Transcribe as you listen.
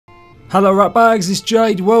Hello ratbags, it's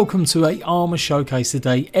Jade. Welcome to a armour showcase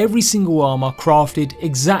today. Every single armour crafted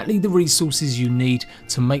exactly the resources you need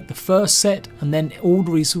to make the first set, and then all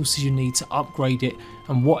the resources you need to upgrade it,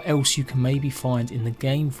 and what else you can maybe find in the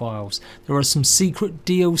game files. There are some secret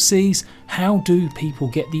DLCs. How do people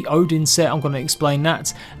get the Odin set? I'm going to explain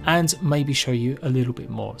that and maybe show you a little bit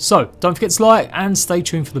more. So don't forget to like and stay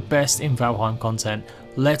tuned for the best in VALHEIM content.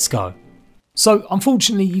 Let's go. So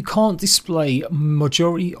unfortunately you can't display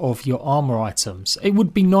majority of your armour items. It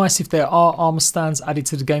would be nice if there are armour stands added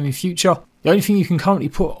to the game in future. The only thing you can currently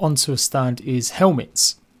put onto a stand is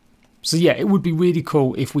helmets. So yeah, it would be really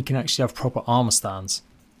cool if we can actually have proper armour stands.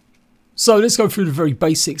 So let's go through the very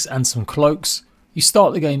basics and some cloaks. You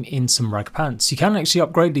start the game in some rag pants. You can actually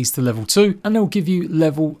upgrade these to level 2 and they'll give you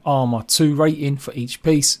level armour 2 rating for each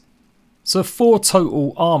piece. So 4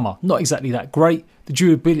 total armour, not exactly that great. The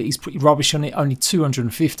durability is pretty rubbish on it, only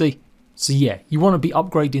 250. So yeah, you want to be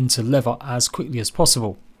upgrading to leather as quickly as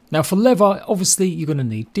possible. Now for leather, obviously you're going to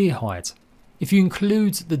need deer hide. If you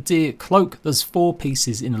include the deer cloak, there's 4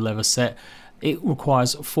 pieces in the leather set. It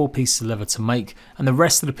requires 4 pieces of leather to make, and the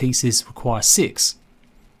rest of the pieces require 6.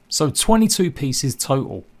 So 22 pieces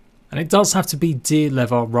total. And it does have to be deer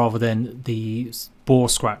leather rather than the boar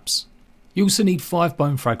scraps. You also need 5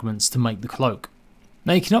 bone fragments to make the cloak.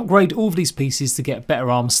 Now you can upgrade all of these pieces to get better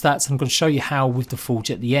armor stats, and I'm going to show you how with the forge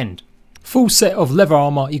at the end. Full set of leather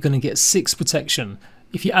armor, you're going to get 6 protection.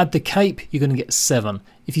 If you add the cape, you're going to get 7.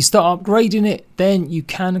 If you start upgrading it, then you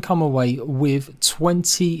can come away with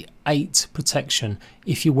 28 protection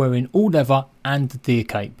if you're wearing all leather and the deer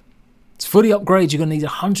cape. To fully upgrade, you're going to need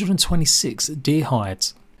 126 deer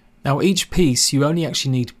hides. Now each piece you only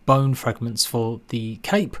actually need bone fragments for the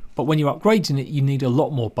cape, but when you're upgrading it you need a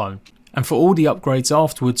lot more bone. And for all the upgrades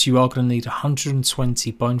afterwards you are going to need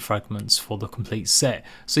 120 bone fragments for the complete set.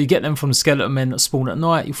 So you get them from the skeleton men that spawn at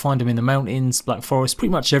night, you'll find them in the mountains, Black Forest,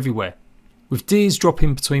 pretty much everywhere. With deers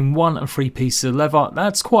dropping between 1 and 3 pieces of leather,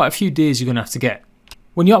 that's quite a few deers you're going to have to get.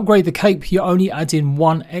 When you upgrade the cape you're only adding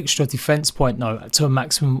 1 extra defense point though, to a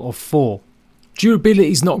maximum of 4.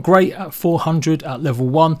 Durability is not great at 400 at level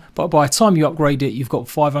 1, but by the time you upgrade it you've got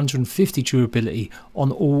 550 durability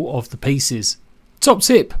on all of the pieces. Top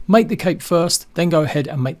tip, make the cape first, then go ahead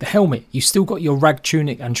and make the helmet. You've still got your rag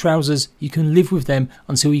tunic and trousers, you can live with them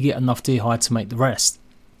until you get enough deer hide to make the rest.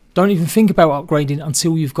 Don't even think about upgrading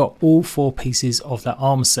until you've got all 4 pieces of that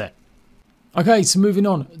armour set. Okay, so moving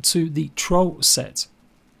on to the troll set.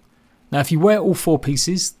 Now if you wear all 4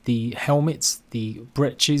 pieces, the helmet, the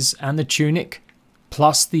breeches and the tunic,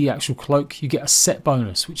 plus the actual cloak, you get a set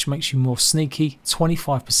bonus which makes you more sneaky,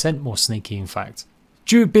 25% more sneaky in fact.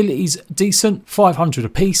 Durability is decent, 500 a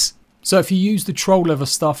piece. So if you use the troll leather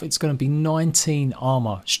stuff, it's going to be 19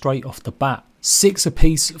 armor straight off the bat. 6 a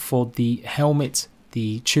piece for the helmet,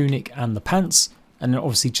 the tunic and the pants. And then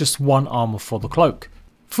obviously just 1 armor for the cloak.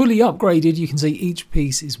 Fully upgraded, you can see each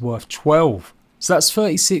piece is worth 12. So that's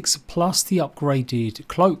 36 plus the upgraded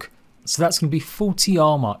cloak. So that's going to be 40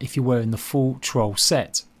 armor if you're wearing the full troll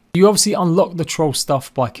set. You obviously unlock the troll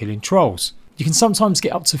stuff by killing trolls. You can sometimes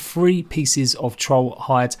get up to 3 pieces of troll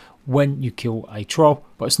hide when you kill a troll,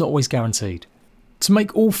 but it's not always guaranteed. To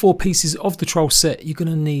make all 4 pieces of the troll set, you're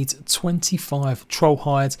going to need 25 troll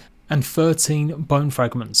hide and 13 bone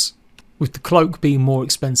fragments, with the cloak being more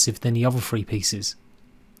expensive than the other 3 pieces.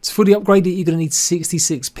 To fully upgrade it, you're going to need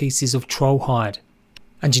 66 pieces of troll hide.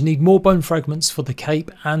 And you need more bone fragments for the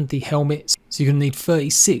cape and the helmet, so you're going to need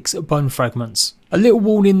 36 bone fragments. A little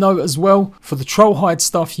warning though as well, for the troll hide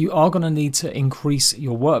stuff you are going to need to increase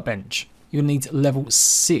your workbench. You'll need level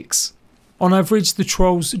 6. On average the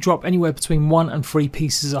trolls drop anywhere between 1 and 3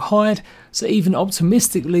 pieces of hide, so even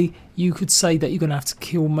optimistically you could say that you're going to have to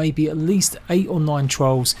kill maybe at least 8 or 9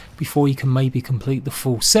 trolls before you can maybe complete the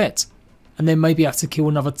full set. And then maybe have to kill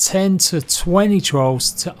another 10 to 20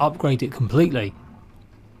 trolls to upgrade it completely.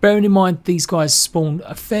 Bearing in mind these guys spawn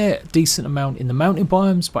a fair decent amount in the mountain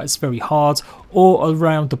biomes, but it's very hard, or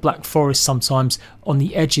around the Black Forest sometimes on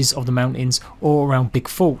the edges of the mountains or around big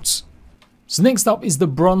forts. So next up is the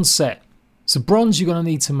bronze set. So bronze, you're going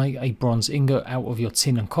to need to make a bronze ingot out of your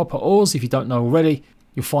tin and copper ores. If you don't know already,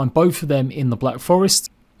 you'll find both of them in the Black Forest,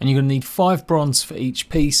 and you're going to need 5 bronze for each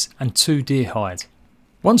piece and 2 deer hide.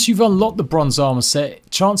 Once you've unlocked the bronze armor set,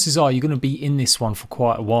 chances are you're going to be in this one for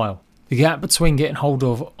quite a while. The gap between getting hold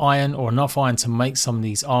of iron or enough iron to make some of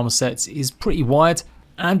these armor sets is pretty wide,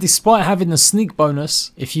 and despite having the sneak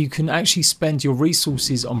bonus, if you can actually spend your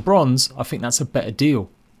resources on bronze, I think that's a better deal.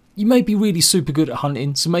 You may be really super good at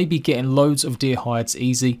hunting, so maybe getting loads of deer hides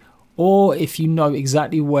easy, or if you know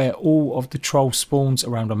exactly where all of the troll spawns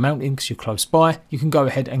around a mountain because you're close by, you can go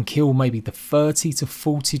ahead and kill maybe the 30 to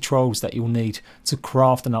 40 trolls that you'll need to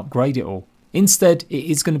craft and upgrade it all. Instead, it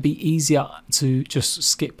is going to be easier to just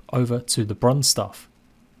skip over to the bronze stuff.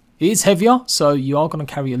 It is heavier, so you are going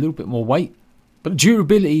to carry a little bit more weight, but the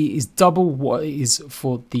durability is double what it is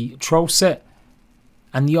for the troll set,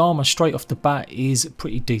 and the armor straight off the bat is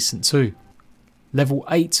pretty decent too. Level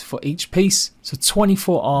 8 for each piece, so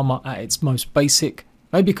 24 armor at its most basic.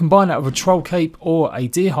 Maybe combine that with a troll cape or a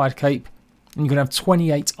deer hide cape, and you're going to have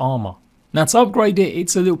 28 armor. Now to upgrade it,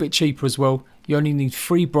 it's a little bit cheaper as well. You only need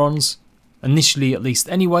 3 bronze, initially at least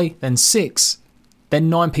anyway, then 6, then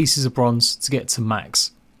 9 pieces of bronze to get to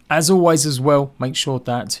max. As always as well, make sure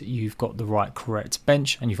that you've got the right correct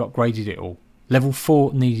bench and you've upgraded it all. Level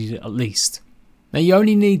 4 needed at least. Now you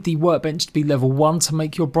only need the workbench to be level 1 to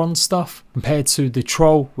make your bronze stuff, compared to the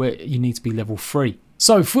troll where you need to be level 3.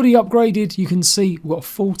 So fully upgraded, you can see we've got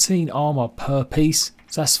 14 armor per piece.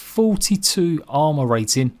 So that's 42 armor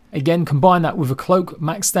rating. Again, combine that with a cloak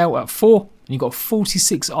maxed out at 4 and you've got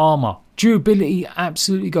 46 armor. Durability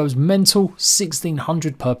absolutely goes mental,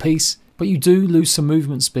 1600 per piece. But you do lose some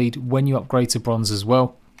movement speed when you upgrade to bronze as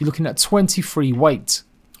well. You're looking at 23 weight.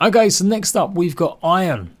 Okay, so next up we've got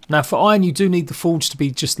iron. Now for iron you do need the forge to be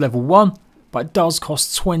just level 1, but it does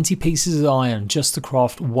cost 20 pieces of iron just to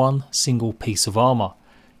craft one single piece of armor.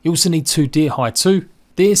 You also need 2 deer hide too.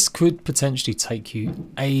 This could potentially take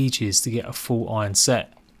you ages to get a full iron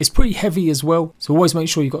set. It's pretty heavy as well, so always make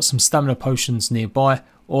sure you've got some stamina potions nearby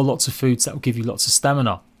or lots of foods that will give you lots of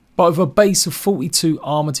stamina. But with a base of 42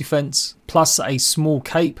 armor defense plus a small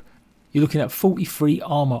cape, you're looking at 43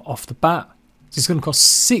 armor off the bat. So it's going to cost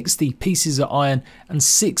 60 pieces of iron and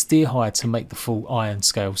 6 deer hide to make the full iron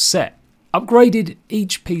scale set. Upgraded,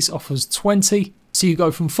 each piece offers 20, so you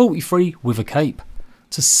go from 43 with a cape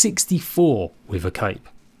to 64 with a cape.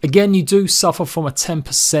 Again, you do suffer from a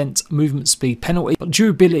 10% movement speed penalty, but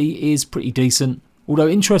durability is pretty decent. Although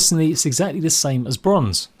interestingly, it's exactly the same as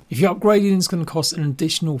bronze. If you're upgrading, it's going to cost an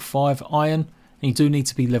additional 5 iron, and you do need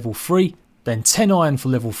to be level 3, then 10 iron for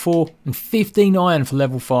level 4, and 15 iron for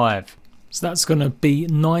level 5. So that's going to be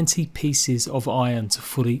 90 pieces of iron to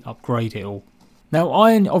fully upgrade it all. Now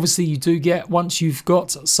iron, obviously you do get once you've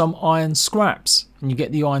got some iron scraps, and you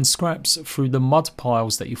get the iron scraps through the mud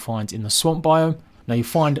piles that you find in the swamp biome. Now you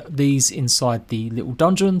find these inside the little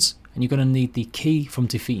dungeons, and you're going to need the key from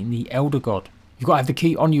defeating the Elder God. You've got to have the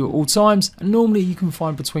key on you at all times, and normally you can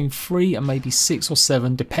find between 3 and maybe 6 or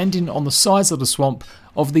 7, depending on the size of the swamp,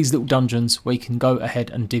 of these little dungeons where you can go ahead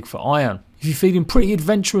and dig for iron. If you're feeling pretty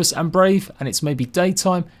adventurous and brave, and it's maybe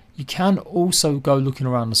daytime, you can also go looking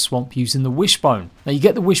around the swamp using the wishbone. Now you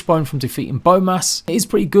get the wishbone from defeating Bowmass. It is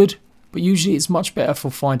pretty good, but usually it's much better for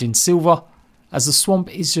finding silver, as the swamp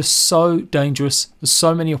is just so dangerous. There's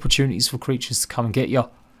so many opportunities for creatures to come and get you.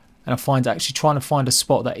 And I find actually trying to find a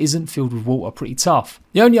spot that isn't filled with water pretty tough.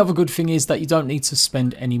 The only other good thing is that you don't need to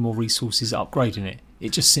spend any more resources upgrading it.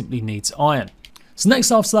 It just simply needs iron. So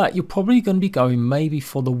next after that, you're probably going to be going maybe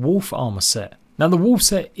for the wolf armor set. Now the wolf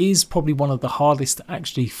set is probably one of the hardest to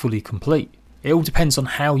actually fully complete. It all depends on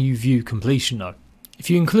how you view completion though.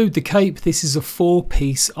 If you include the cape, this is a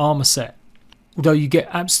 4-piece armor set. Although you get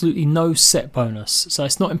absolutely no set bonus, so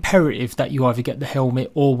it's not imperative that you either get the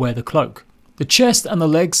helmet or wear the cloak. The chest and the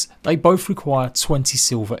legs, they both require 20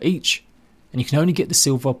 silver each, and you can only get the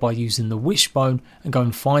silver by using the wishbone and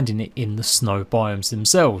going finding it in the snow biomes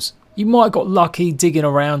themselves. You might have got lucky digging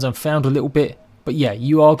around and found a little bit, but yeah,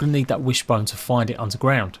 you are going to need that wishbone to find it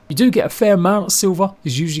underground. You do get a fair amount of silver,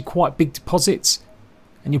 there's usually quite big deposits,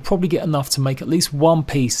 and you'll probably get enough to make at least 1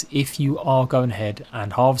 piece if you are going ahead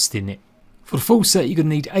and harvesting it. For the full set, you're going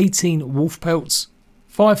to need 18 wolf pelts,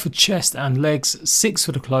 5 for chest and legs, 6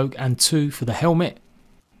 for the cloak and 2 for the helmet.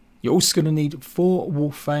 You're also going to need 4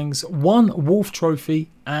 wolf fangs, 1 wolf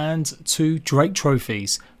trophy and 2 drake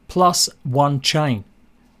trophies, plus 1 chain.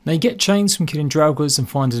 Now you get chains from killing draugrs and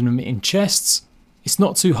finding them in chests. It's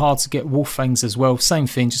not too hard to get wolf fangs as well, same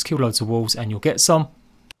thing, just kill loads of wolves and you'll get some.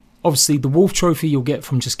 Obviously the wolf trophy you'll get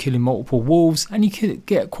from just killing multiple wolves, and you can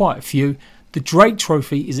get quite a few. The drake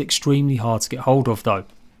trophy is extremely hard to get hold of though.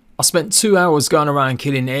 I spent 2 hours going around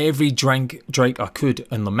killing every drake I could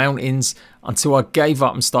in the mountains until I gave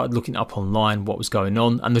up and started looking up online what was going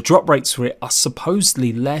on, and the drop rates for it are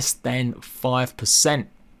supposedly less than 5%.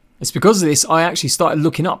 It's because of this I actually started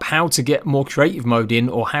looking up how to get more creative mode in,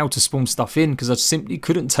 or how to spawn stuff in, because I simply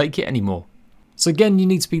couldn't take it anymore. So again, you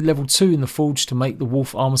need to be level 2 in the forge to make the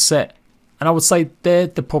wolf armor set, and I would say they're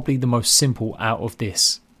probably the most simple out of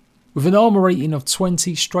this. With an armor rating of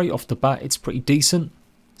 20 straight off the bat, it's pretty decent.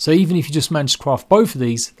 So even if you just manage to craft both of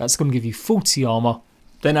these, that's going to give you 40 armour.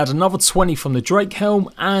 Then add another 20 from the Drake Helm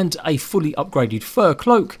and a fully upgraded fur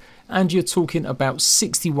cloak, and you're talking about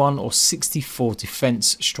 61 or 64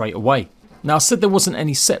 defense straight away. Now I said there wasn't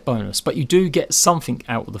any set bonus, but you do get something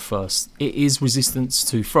out of the first. It is resistance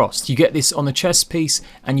to frost. You get this on the chest piece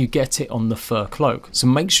and you get it on the fur cloak. So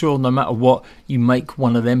make sure no matter what, you make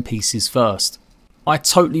one of them pieces first. I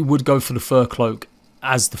totally would go for the fur cloak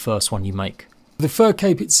as the first one you make. For the fur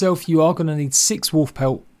cape itself, you are going to need 6 wolf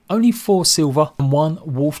pelt, only 4 silver and 1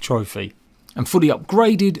 wolf trophy. And fully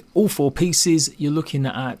upgraded, all 4 pieces, you're looking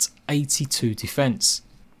at 82 defense.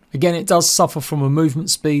 Again, it does suffer from a movement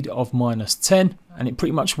speed of -10, and it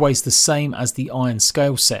pretty much weighs the same as the iron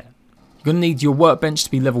scale set. You're going to need your workbench to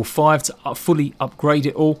be level 5 to fully upgrade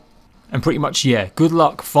it all. And pretty much, yeah, good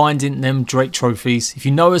luck finding them Drake trophies. If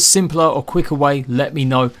you know a simpler or quicker way, let me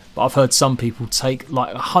know. But I've heard some people take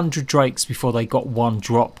like 100 Drakes before they got 1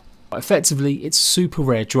 drop. But effectively, it's a super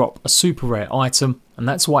rare drop, a super rare item, and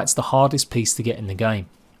that's why it's the hardest piece to get in the game.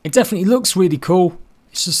 It definitely looks really cool.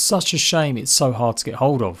 It's just such a shame it's so hard to get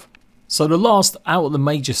hold of. So the last out of the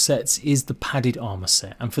major sets is the padded armor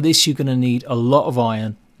set, and for this you're going to need a lot of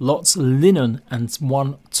iron, lots of linen and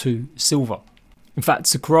 1-2 silver. In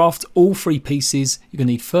fact, to craft all 3 pieces you're going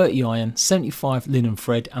to need 30 iron, 75 linen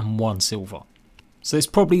thread and 1 silver. So it's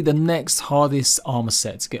probably the next hardest armor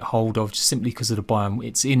set to get hold of, just simply because of the biome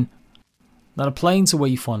it's in. Now the plains are where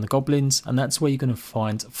you find the goblins, and that's where you're going to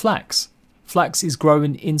find flax. Flax is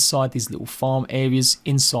growing inside these little farm areas,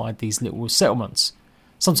 inside these little settlements.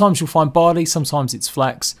 Sometimes you'll find barley, sometimes it's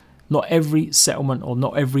flax. Not every settlement or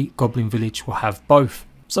not every goblin village will have both.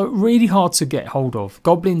 So really hard to get hold of.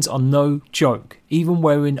 Goblins are no joke. Even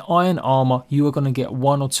wearing iron armour, you are going to get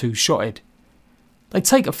 1 or 2 shotted. They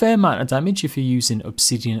take a fair amount of damage if you're using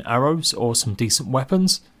obsidian arrows or some decent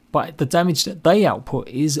weapons, but the damage that they output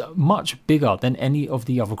is much bigger than any of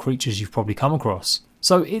the other creatures you've probably come across.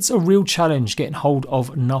 So it's a real challenge getting hold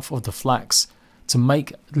of enough of the flax to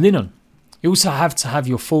make linen. You also have to have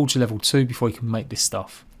your forge level 2 before you can make this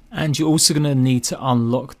stuff. And you're also going to need to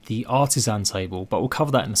unlock the artisan table, but we'll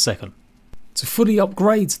cover that in a second. To fully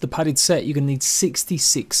upgrade the padded set, you're going to need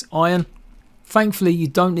 66 iron. Thankfully, you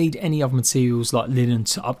don't need any other materials like linen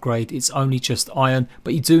to upgrade, it's only just iron,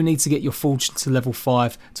 but you do need to get your forge to level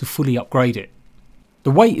 5 to fully upgrade it.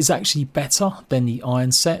 The weight is actually better than the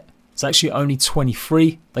iron set. It's actually only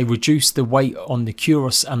 23. They reduced the weight on the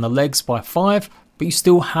cuirass and the legs by 5, but you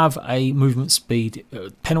still have a movement speed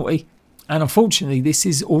penalty. And unfortunately, this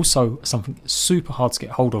is also something super hard to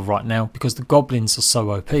get hold of right now because the goblins are so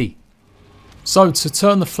OP. So to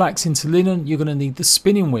turn the flax into linen, you're going to need the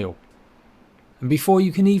spinning wheel. And before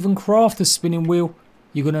you can even craft the spinning wheel,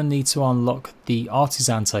 you're going to need to unlock the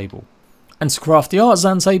artisan table. And to craft the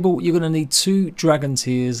artisan table, you're going to need 2 dragon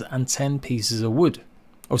tears and 10 pieces of wood.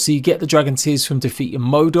 Obviously, you get the dragon tears from defeating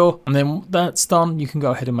Modor, and then that's done, you can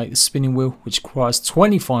go ahead and make the spinning wheel, which requires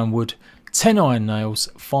 20 fine wood, 10 iron nails,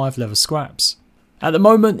 5 leather scraps. At the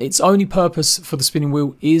moment, its only purpose for the spinning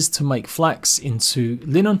wheel is to make flax into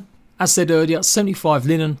linen. As said earlier, 75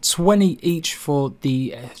 linen, 20 each for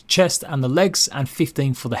the chest and the legs, and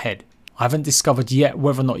 15 for the head. I haven't discovered yet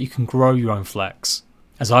whether or not you can grow your own flax,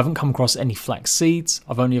 as I haven't come across any flax seeds.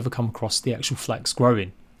 I've only ever come across the actual flax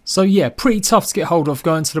growing. So yeah, pretty tough to get hold of,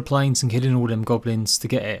 going to the plains and killing all them goblins to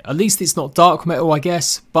get it. At least it's not dark metal, I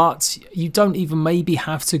guess, but you don't even maybe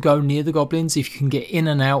have to go near the goblins. If you can get in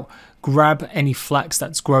and out, grab any flax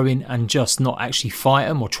that's growing and just not actually fight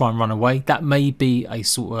them or try and run away, that may be a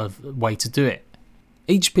sort of way to do it.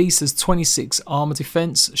 Each piece has 26 armor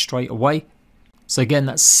defense straight away. So again,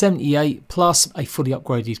 that's 78 plus a fully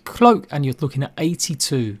upgraded cloak, and you're looking at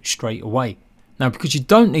 82 straight away. Now, because you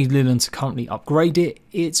don't need linen to currently upgrade it,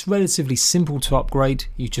 it's relatively simple to upgrade.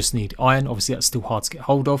 You just need iron. Obviously, that's still hard to get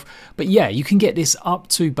hold of. But yeah, you can get this up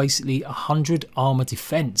to basically 100 armor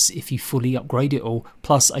defense if you fully upgrade it all,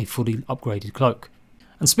 plus a fully upgraded cloak.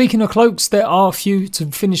 And speaking of cloaks, there are a few to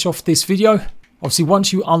finish off this video. Obviously,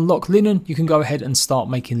 once you unlock linen, you can go ahead and start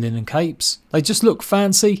making linen capes. They just look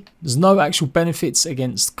fancy. There's no actual benefits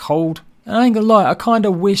against cold. And I ain't gonna lie, I kind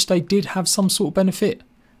of wish they did have some sort of benefit.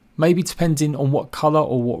 Maybe depending on what colour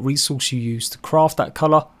or what resource you use to craft that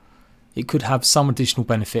colour, it could have some additional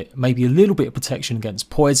benefit. Maybe a little bit of protection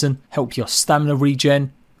against poison, help your stamina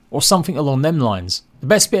regen, or something along them lines. The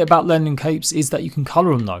best bit about linen capes is that you can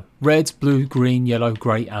colour them though. Red, blue, green, yellow,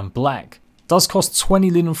 grey and black. It does cost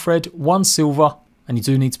 20 linen thread, 1 silver, and you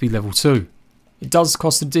do need to be level 2. It does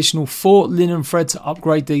cost additional 4 linen thread to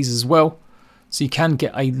upgrade these as well, so you can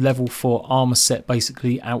get a level 4 armour set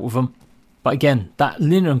basically out of them. But again, that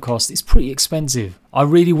linen cost is pretty expensive. I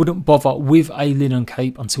really wouldn't bother with a linen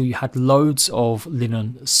cape until you had loads of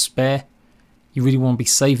linen spare. You really want to be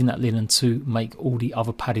saving that linen to make all the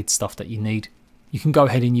other padded stuff that you need. You can go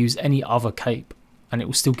ahead and use any other cape and it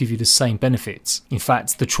will still give you the same benefits. In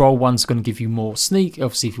fact, the troll one's going to give you more sneak,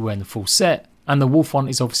 obviously if you're wearing the full set, and the wolf one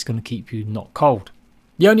is obviously going to keep you not cold.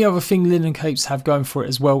 The only other thing linen capes have going for it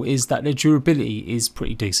as well is that their durability is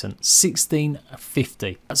pretty decent,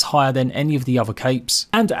 1650. That's higher than any of the other capes.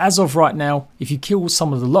 And as of right now, if you kill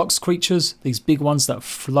some of the Lox creatures, these big ones that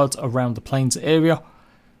flood around the plains area,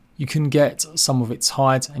 you can get some of its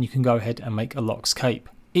hide and you can go ahead and make a Lox cape.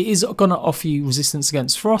 It is going to offer you resistance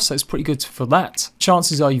against frost, so it's pretty good for that.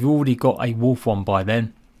 Chances are you've already got a wolf one by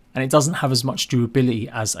then, and it doesn't have as much durability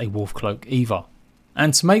as a wolf cloak either.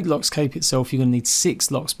 And to make Lox cape itself, you're going to need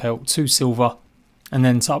 6 Lox pelt, 2 silver, and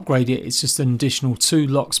then to upgrade it, it's just an additional 2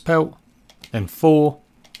 Lox pelt, then 4,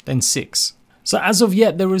 then 6. So as of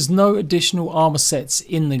yet, there is no additional armor sets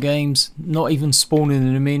in the games, not even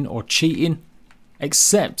spawning them in or cheating,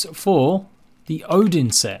 except for the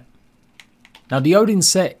Odin set. Now the Odin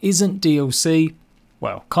set isn't DLC,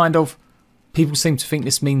 well, kind of. People seem to think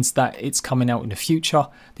this means that it's coming out in the future.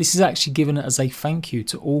 This is actually given as a thank you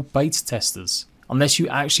to all beta testers. Unless you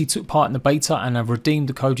actually took part in the beta and have redeemed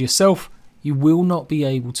the code yourself, you will not be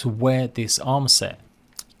able to wear this armor set.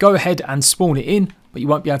 Go ahead and spawn it in, but you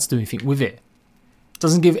won't be able to do anything with it. It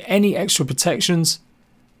doesn't give any extra protections,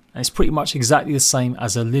 and it's pretty much exactly the same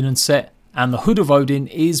as a linen set. And the Hood of Odin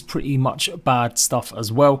is pretty much bad stuff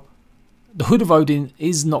as well. The Hood of Odin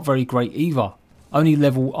is not very great either. Only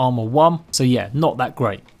level armor 1, so yeah, not that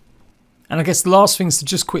great. And I guess the last things to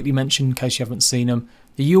just quickly mention in case you haven't seen them.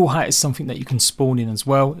 The Yule hat is something that you can spawn in as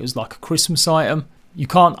well. It was like a Christmas item. You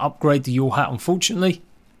can't upgrade the Yule hat unfortunately.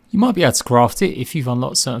 You might be able to craft it if you've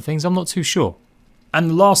unlocked certain things, I'm not too sure. And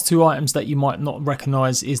the last 2 items that you might not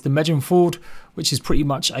recognise is the Megenford, which is pretty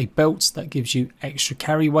much a belt that gives you extra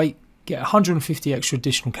carry weight. Get 150 extra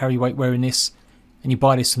additional carry weight wearing this, and you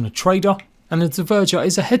buy this from the trader. And the Diverger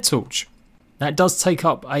is a head torch. Now it does take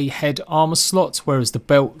up a head armor slot, whereas the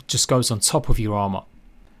belt just goes on top of your armor.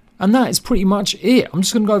 And that is pretty much it. I'm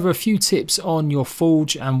just going to go over a few tips on your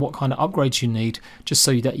forge and what kind of upgrades you need, just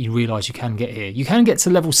so that you realise you can get here. You can get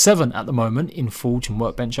to level 7 at the moment in forge and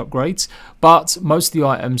workbench upgrades, but most of the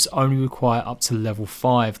items only require up to level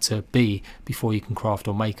 5 to be before you can craft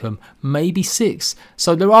or make them, maybe 6.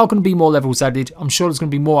 So there are going to be more levels added. I'm sure there's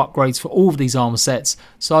going to be more upgrades for all of these armor sets,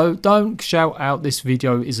 so don't shout out this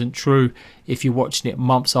video isn't true if you're watching it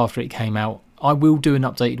months after it came out. I will do an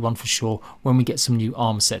updated one for sure when we get some new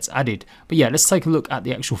armor sets added. But yeah, let's take a look at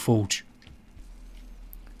the actual forge.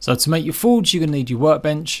 So to make your forge, you're going to need your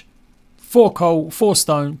workbench, 4 coal, 4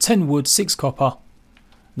 stone, 10 wood, 6 copper.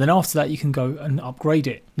 Then after that, you can go and upgrade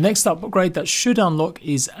it. Next upgrade that should unlock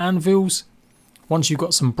is anvils. Once you've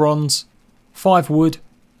got some bronze, 5 wood,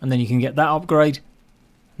 and then you can get that upgrade.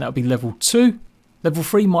 That'll be level 2. Level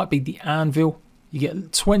 3 might be the anvil. You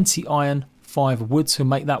get 20 iron, 5 wood to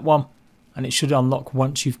make that one. And it should unlock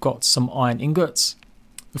once you've got some iron ingots.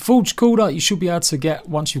 The forge cooler you should be able to get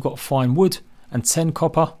once you've got fine wood and 10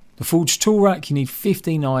 copper. The forge tool rack you need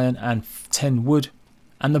 15 iron and 10 wood.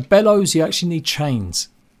 And the bellows you actually need chains.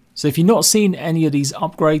 So if you're not seeing any of these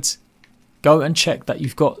upgrades, go and check that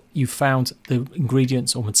you've found the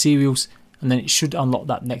ingredients or materials, and then it should unlock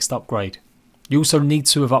that next upgrade. You also need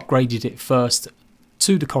to have upgraded it first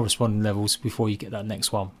to the corresponding levels before you get that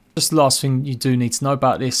next one. Just the last thing you do need to know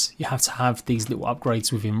about this, you have to have these little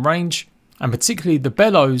upgrades within range, and particularly the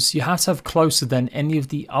bellows you have to have closer than any of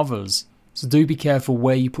the others, so do be careful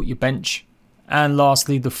where you put your bench. And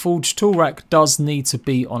lastly, the forge tool rack does need to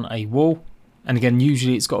be on a wall, and again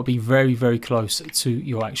usually it's got to be very close to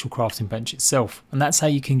your actual crafting bench itself, and that's how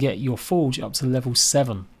you can get your forge up to level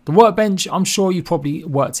 7. The workbench, I'm sure you probably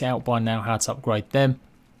worked it out by now how to upgrade them,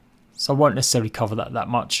 so I won't necessarily cover that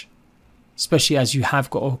much. Especially as you have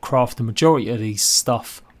got to craft the majority of these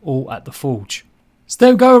stuff all at the forge. So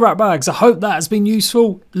there we go, rat bags. I hope that has been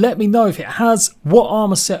useful. Let me know if it has. What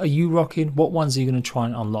armor set are you rocking? What ones are you going to try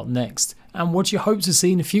and unlock next? And what do you hope to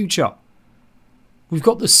see in the future? We've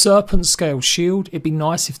got the serpent scale shield. It'd be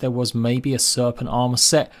nice if there was maybe a serpent armor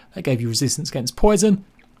set that gave you resistance against poison.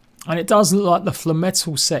 And it does look like the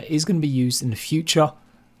flametal set is going to be used in the future,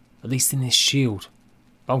 at least in this shield.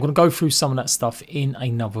 But I'm going to go through some of that stuff in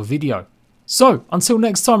another video. So, until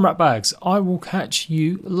next time, rat bags, I will catch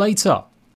you later.